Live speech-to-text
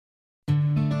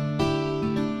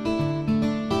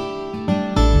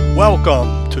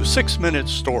Welcome to 6 Minute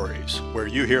Stories, where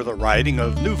you hear the writing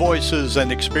of new voices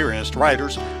and experienced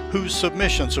writers whose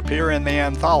submissions appear in the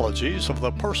anthologies of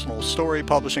the Personal Story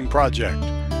Publishing Project.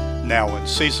 Now in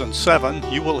Season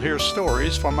 7, you will hear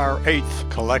stories from our 8th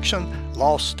collection,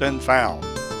 Lost and Found.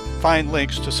 Find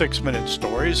links to 6 Minute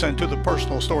Stories and to the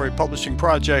Personal Story Publishing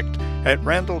Project at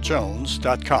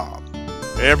randalljones.com.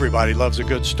 Everybody loves a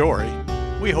good story.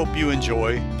 We hope you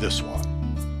enjoy this one.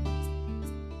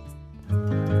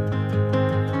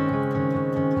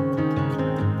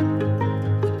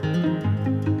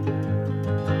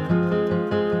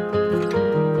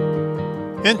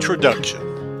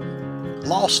 Introduction.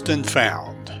 Lost and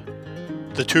Found.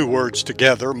 The two words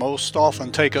together most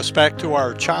often take us back to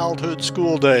our childhood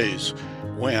school days,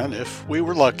 when, if we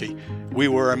were lucky, we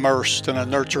were immersed in a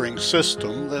nurturing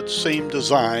system that seemed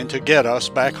designed to get us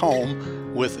back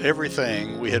home with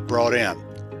everything we had brought in.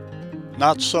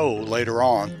 Not so later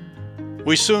on.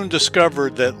 We soon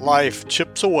discovered that life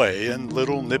chips away in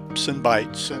little nips and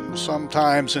bites, and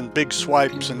sometimes in big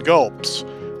swipes and gulps,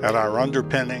 at our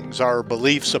underpinnings, our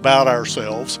beliefs about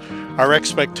ourselves, our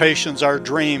expectations, our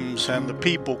dreams, and the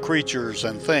people, creatures,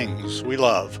 and things we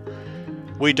love.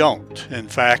 We don't, in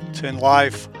fact, in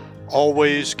life,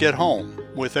 always get home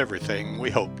with everything we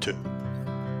hope to.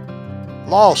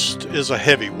 Lost is a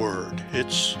heavy word.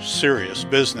 It's serious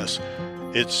business.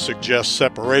 It suggests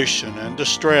separation and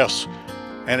distress,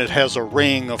 and it has a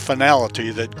ring of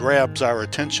finality that grabs our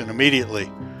attention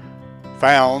immediately.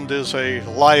 Found is a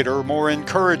lighter, more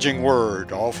encouraging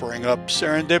word, offering up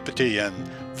serendipity and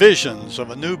visions of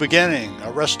a new beginning,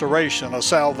 a restoration, a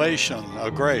salvation,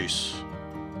 a grace.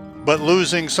 But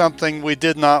losing something we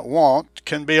did not want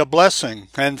can be a blessing,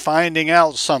 and finding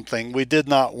out something we did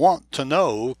not want to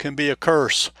know can be a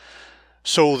curse.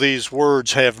 So these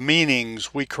words have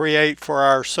meanings we create for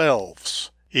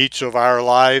ourselves, each of our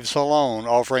lives alone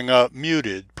offering up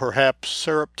muted, perhaps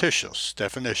surreptitious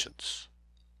definitions.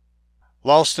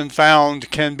 Lost and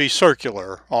found can be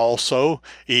circular also,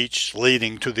 each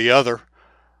leading to the other.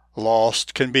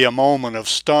 Lost can be a moment of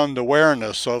stunned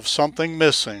awareness of something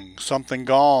missing, something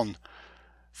gone.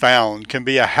 Found can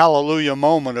be a hallelujah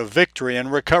moment of victory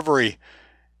and recovery.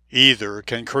 Either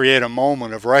can create a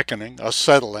moment of reckoning, a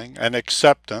settling, an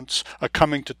acceptance, a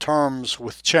coming to terms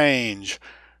with change.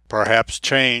 Perhaps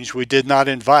change we did not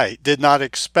invite, did not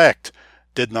expect,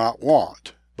 did not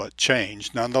want, but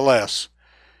change nonetheless.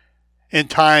 In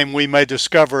time we may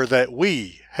discover that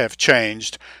we have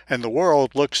changed and the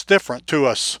world looks different to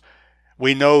us.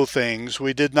 We know things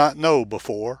we did not know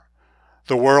before.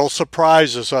 The world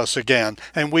surprises us again,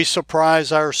 and we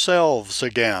surprise ourselves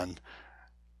again.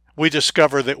 We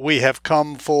discover that we have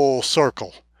come full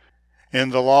circle.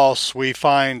 In the loss we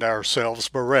find ourselves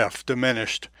bereft,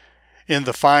 diminished. In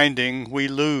the finding we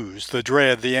lose the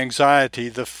dread, the anxiety,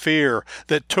 the fear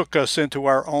that took us into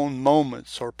our own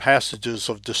moments or passages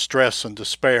of distress and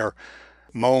despair,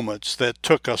 moments that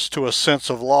took us to a sense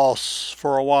of loss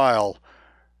for a while,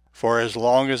 for as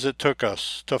long as it took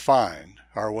us to find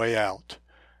our way out.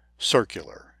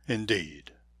 Circular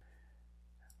indeed.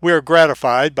 We are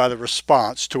gratified by the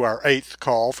response to our 8th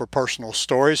call for personal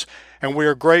stories, and we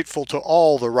are grateful to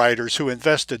all the writers who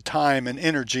invested time and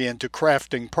energy into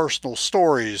crafting personal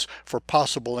stories for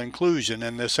possible inclusion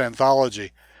in this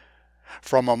anthology.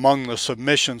 From among the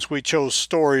submissions, we chose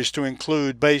stories to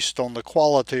include based on the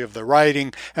quality of the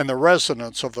writing and the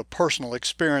resonance of the personal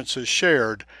experiences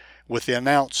shared, with the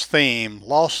announced theme,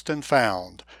 Lost and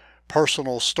Found,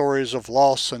 personal stories of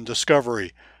loss and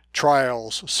discovery,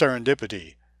 trials,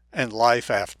 serendipity, and life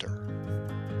after.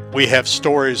 We have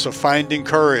stories of finding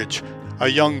courage. A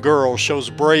young girl shows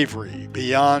bravery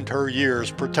beyond her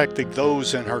years, protecting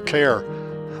those in her care.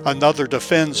 Another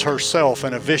defends herself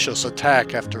in a vicious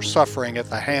attack after suffering at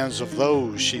the hands of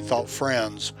those she thought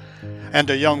friends. And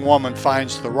a young woman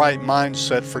finds the right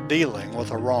mindset for dealing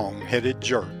with a wrong-headed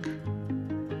jerk.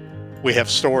 We have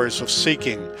stories of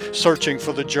seeking, searching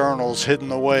for the journals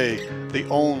hidden away, the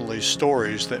only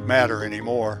stories that matter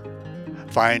anymore.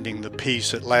 Finding the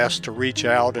peace at last to reach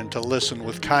out and to listen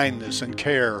with kindness and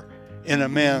care, in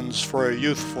amends for a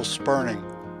youthful spurning.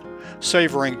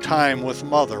 Savoring time with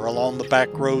mother along the back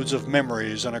roads of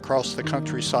memories and across the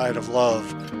countryside of love,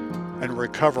 and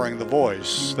recovering the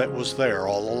voice that was there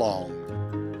all along.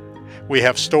 We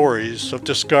have stories of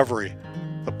discovery,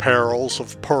 the perils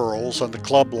of pearls and the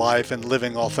club life and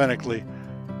living authentically,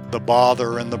 the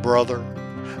bother and the brother,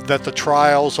 that the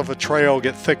trials of a trail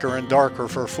get thicker and darker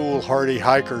for foolhardy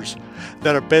hikers,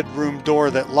 that a bedroom door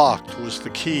that locked was the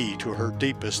key to her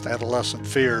deepest adolescent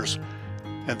fears,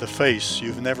 and the face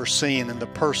you've never seen in the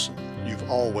person you've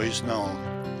always known.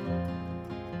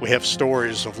 We have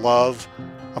stories of love,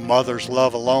 A mother's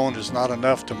love alone is not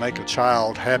enough to make a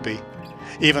child happy.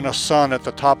 Even a son at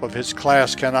the top of his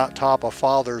class cannot top a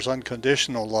father's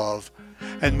unconditional love.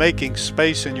 And making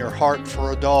space in your heart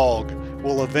for a dog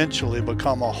will eventually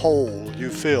become a hole you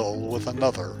fill with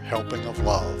another helping of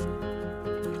love.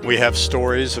 We have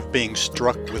stories of being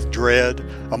struck with dread.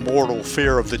 A mortal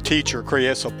fear of the teacher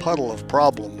creates a puddle of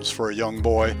problems for a young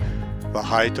boy. The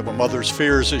height of a mother's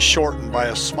fears is shortened by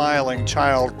a smiling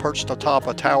child perched atop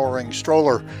a towering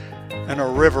stroller, and a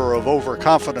river of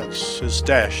overconfidence is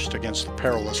dashed against the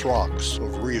perilous rocks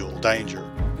of real danger.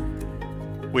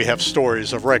 We have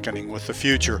stories of reckoning with the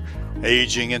future,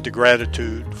 aging into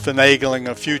gratitude, finagling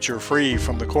a future free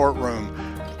from the courtroom,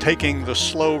 taking the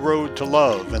slow road to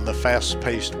love in the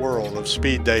fast-paced world of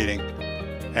speed dating,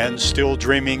 and still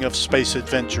dreaming of space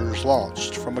adventures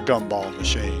launched from a gumball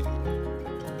machine.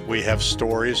 We have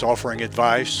stories offering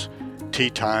advice.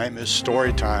 Tea time is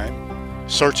story time.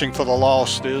 Searching for the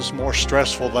lost is more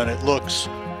stressful than it looks.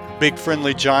 Big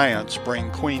friendly giants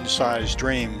bring queen-size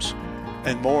dreams,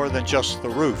 and more than just the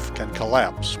roof can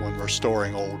collapse when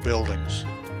restoring old buildings.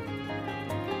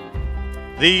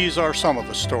 These are some of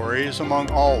the stories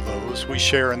among all those we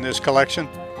share in this collection.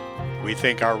 We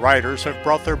think our writers have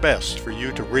brought their best for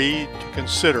you to read, to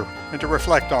consider, and to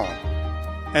reflect on.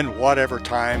 And whatever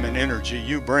time and energy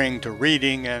you bring to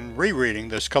reading and rereading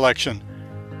this collection,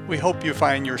 we hope you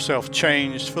find yourself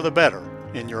changed for the better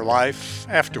in your life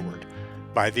afterward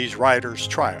by these writers'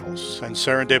 trials and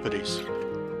serendipities.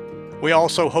 We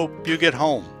also hope you get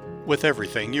home with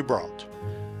everything you brought.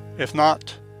 If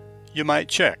not, you might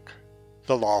check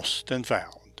the lost and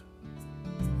found.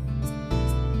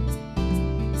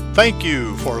 Thank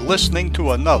you for listening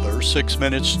to another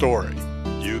 6-Minute Story.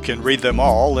 You can read them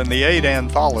all in the 8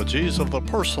 anthologies of the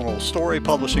Personal Story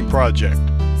Publishing Project.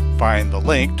 Find the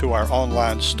link to our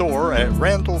online store at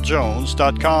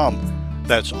randalljones.com.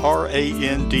 That's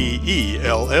RANDELL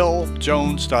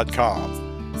Jones.com.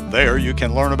 There you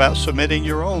can learn about submitting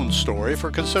your own story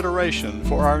for consideration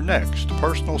for our next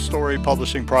Personal Story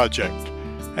Publishing Project.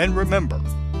 And remember,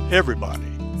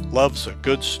 everybody loves a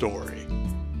good story.